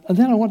 And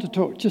then I want to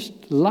talk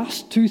just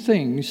last two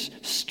things.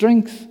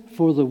 Strength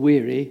for the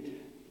weary,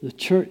 the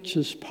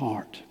church's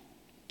part.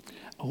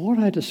 And what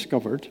I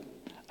discovered,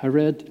 I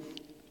read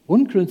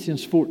 1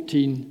 Corinthians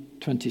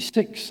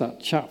 14:26. That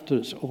chapter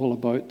is all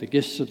about the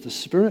gifts of the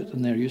Spirit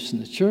and their use in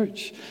the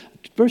church.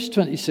 Verse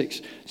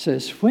 26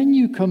 says, "When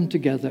you come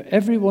together,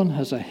 everyone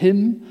has a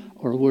hymn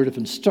or a word of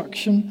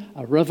instruction,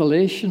 a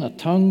revelation, a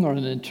tongue, or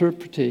an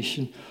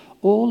interpretation.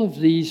 All of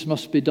these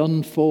must be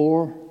done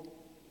for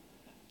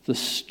the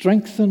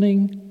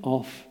strengthening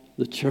of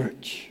the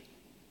church."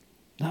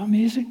 Isn't that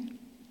amazing?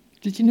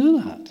 Did you know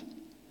that?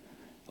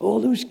 All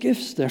those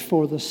gifts, they're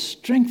for the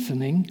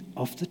strengthening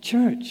of the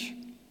church.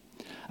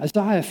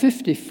 Isaiah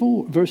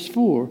 54, verse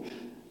 4,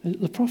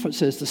 the prophet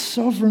says, "The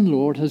sovereign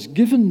Lord has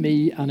given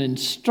me an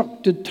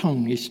instructed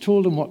tongue." He's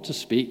told him what to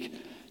speak,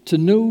 "to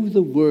know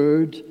the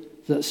word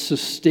that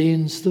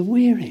sustains the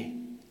weary."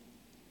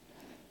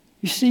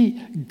 You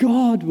see,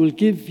 God will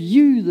give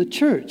you, the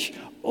church,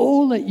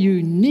 all that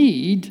you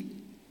need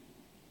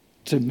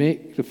to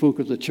make the folk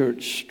of the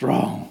church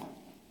strong.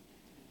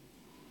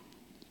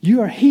 You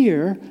are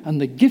here,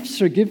 and the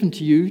gifts are given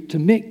to you to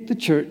make the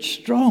church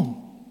strong.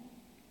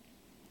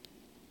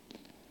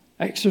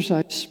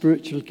 Exercise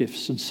spiritual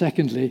gifts, and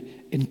secondly,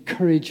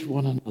 encourage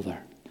one another.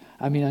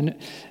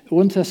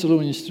 1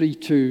 Thessalonians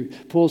 3:2,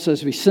 Paul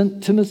says, "We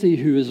sent Timothy,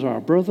 who is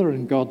our brother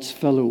and God's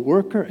fellow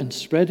worker in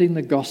spreading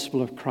the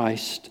gospel of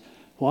Christ."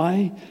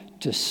 Why?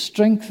 To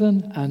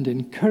strengthen and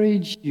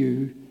encourage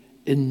you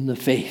in the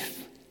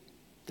faith.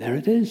 There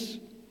it is.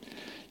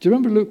 Do you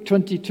remember Luke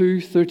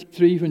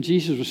 22:33 when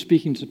Jesus was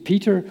speaking to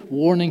Peter,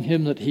 warning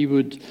him that he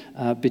would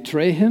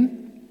betray him?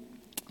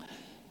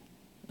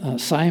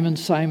 "Simon,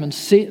 Simon,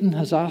 Satan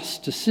has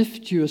asked to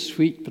sift you as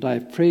wheat, but I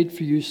have prayed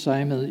for you,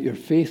 Simon, that your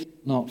faith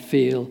will not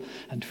fail.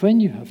 And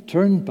when you have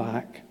turned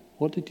back,"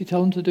 what did he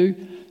tell him to do?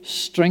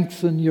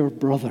 "Strengthen your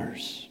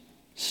brothers."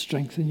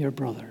 Strengthen your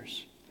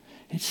brothers.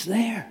 It's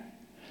there.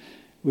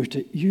 We're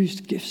to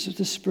use gifts of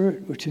the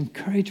Spirit. We're to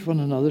encourage one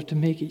another to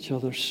make each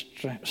other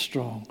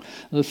strong.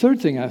 And the third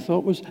thing I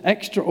thought was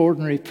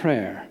extraordinary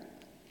prayer.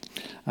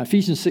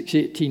 Ephesians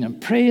 6:18,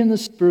 "And pray in the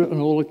Spirit on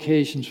all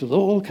occasions with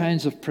all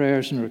kinds of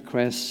prayers and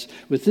requests.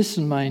 With this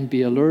in mind,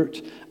 be alert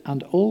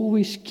and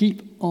always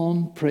keep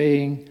on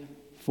praying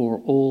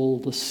for all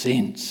the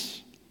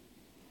saints."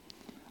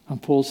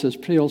 And Paul says,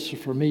 "Pray also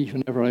for me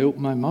whenever I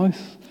open my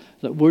mouth,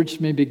 that words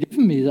may be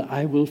given me, that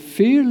I will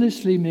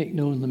fearlessly make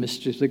known the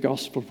mystery of the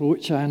gospel, for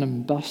which I am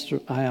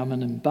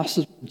an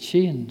ambassador in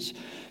chains.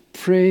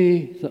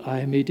 Pray that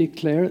I may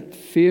declare it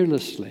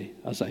fearlessly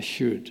as I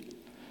should."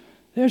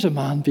 There's a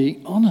man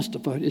being honest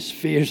about his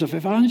fears of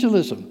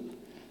evangelism,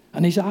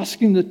 and he's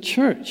asking the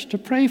church to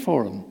pray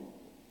for him.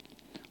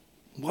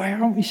 Why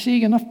aren't we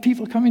seeing enough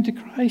people coming to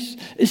Christ?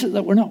 Is it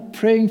that we're not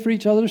praying for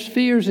each other's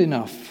fears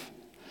enough?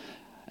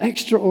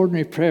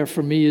 Extraordinary prayer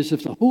for me is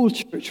if the whole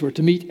church were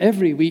to meet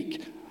every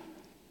week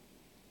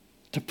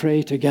to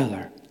pray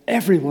together,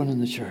 everyone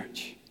in the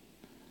church.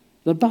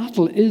 The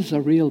battle is a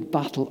real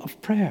battle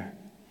of prayer.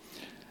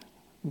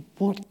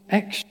 What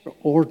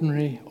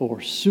extraordinary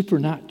or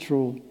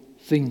supernatural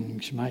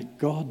things might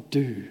God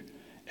do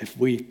if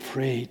we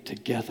prayed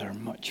together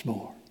much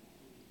more?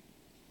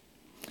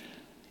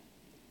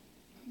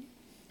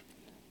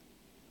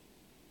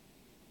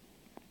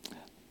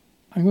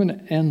 I'm going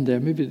to end there.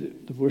 Maybe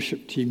the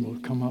worship team will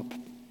come up.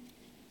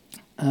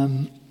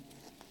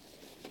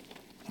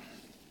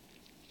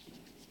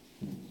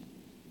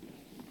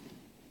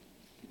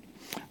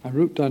 I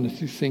wrote down a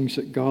few things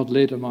that God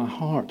laid on my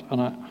heart, and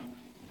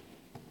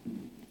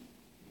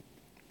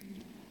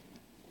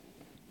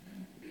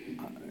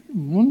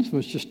one of them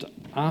was just to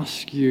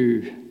ask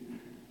you,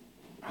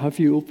 have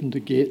you opened the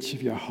gates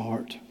of your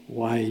heart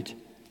wide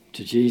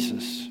to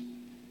Jesus?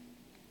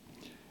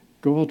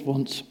 God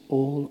wants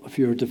all of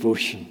your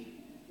devotion.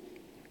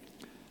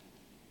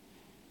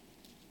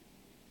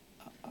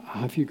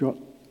 Have you got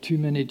too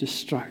many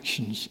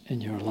distractions in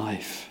your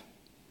life?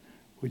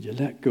 Would you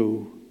let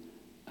go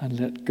and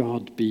let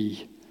God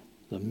be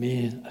the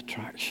main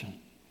attraction?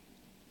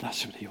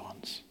 That's what he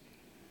wants.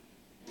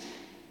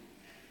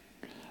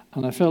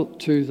 And I felt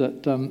too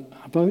that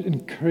about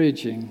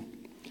encouraging,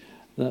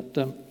 that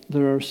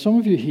there are some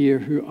of you here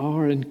who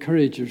are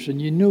encouragers and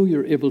you know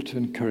you're able to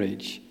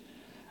encourage.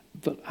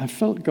 But I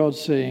felt God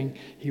saying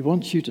he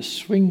wants you to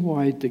swing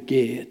wide the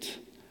gate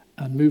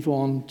and move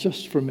on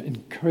just from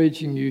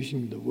encouraging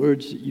using the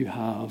words that you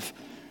have,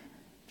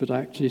 but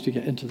actually to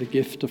get into the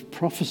gift of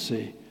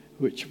prophecy,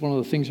 which one of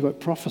the things about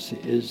prophecy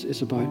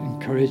is about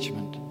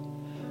encouragement.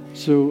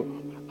 So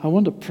I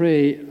want to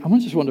pray. I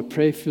just want to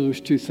pray for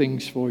those two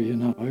things for you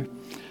now.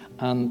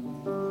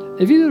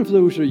 And if either of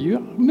those are you,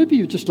 maybe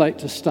you'd just like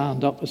to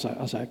stand up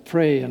as I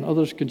pray, and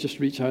others can just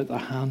reach out their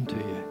hand to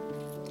you.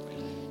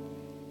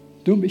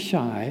 Don't be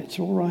shy. It's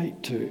all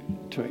right to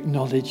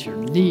acknowledge your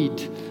need.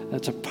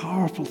 That's a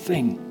powerful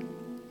thing.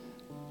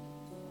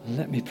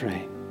 Let me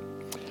pray.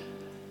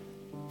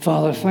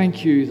 Father,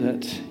 thank you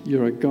that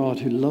you're a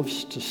God who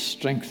loves to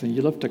strengthen.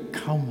 You love to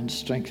come and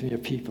strengthen your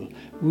people.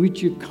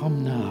 Would you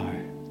come now?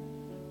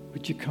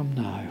 Would you come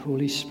now?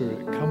 Holy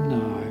Spirit, come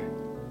now.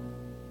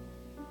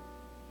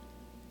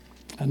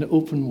 And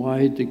open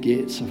wide the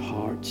gates of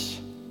hearts.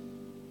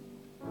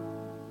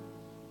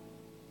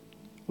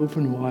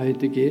 Open wide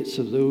the gates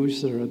of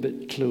those that are a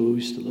bit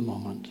closed at the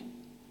moment,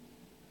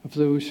 of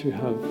those who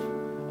have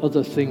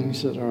other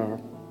things that are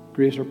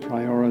greater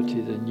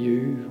priority than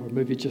you, or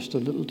maybe just a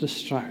little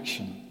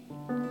distraction.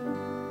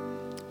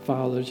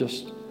 Father,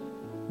 just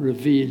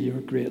reveal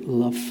your great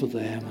love for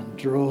them and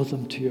draw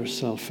them to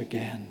yourself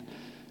again,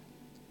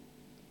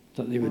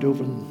 that they would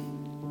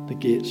open the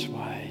gates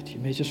wide. You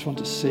may just want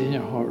to say in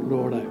your heart,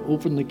 Lord, I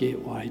open the gate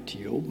wide to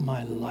you, open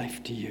my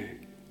life to you.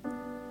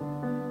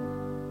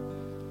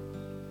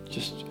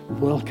 Just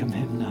welcome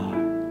him now.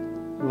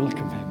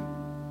 Welcome him.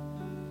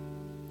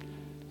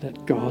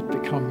 Let God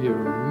become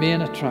your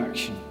main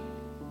attraction.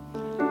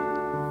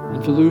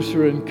 And for those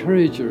who are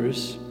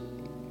encouragers,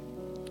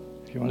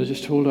 if you want to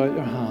just hold out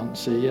your hand,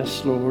 say,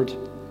 yes, Lord,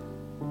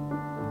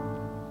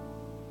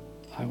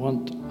 I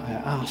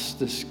ask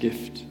this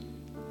gift.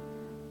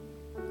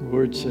 The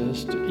word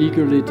says to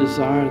eagerly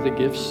desire the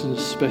gifts, and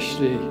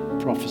especially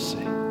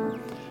prophecy.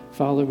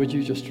 Father, would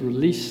you just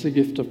release the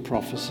gift of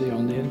prophecy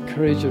on the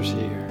encouragers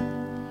here?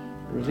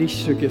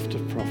 Release your gift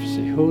of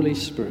prophecy. Holy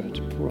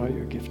Spirit, pour out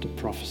your gift of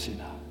prophecy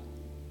now.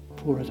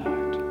 Pour it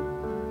out.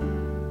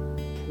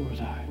 Pour it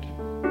out.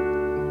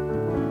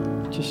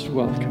 Just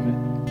welcome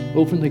it.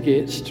 Open the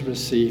gates to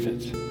receive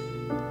it.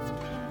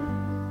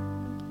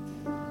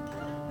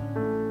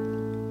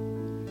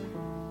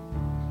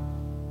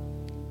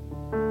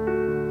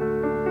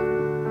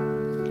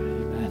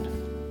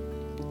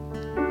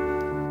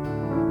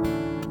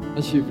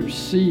 As you've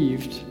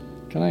received,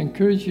 can I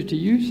encourage you to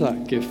use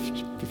that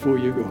gift before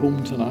you go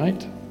home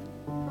tonight?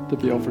 There'll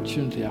be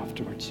opportunity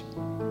afterwards.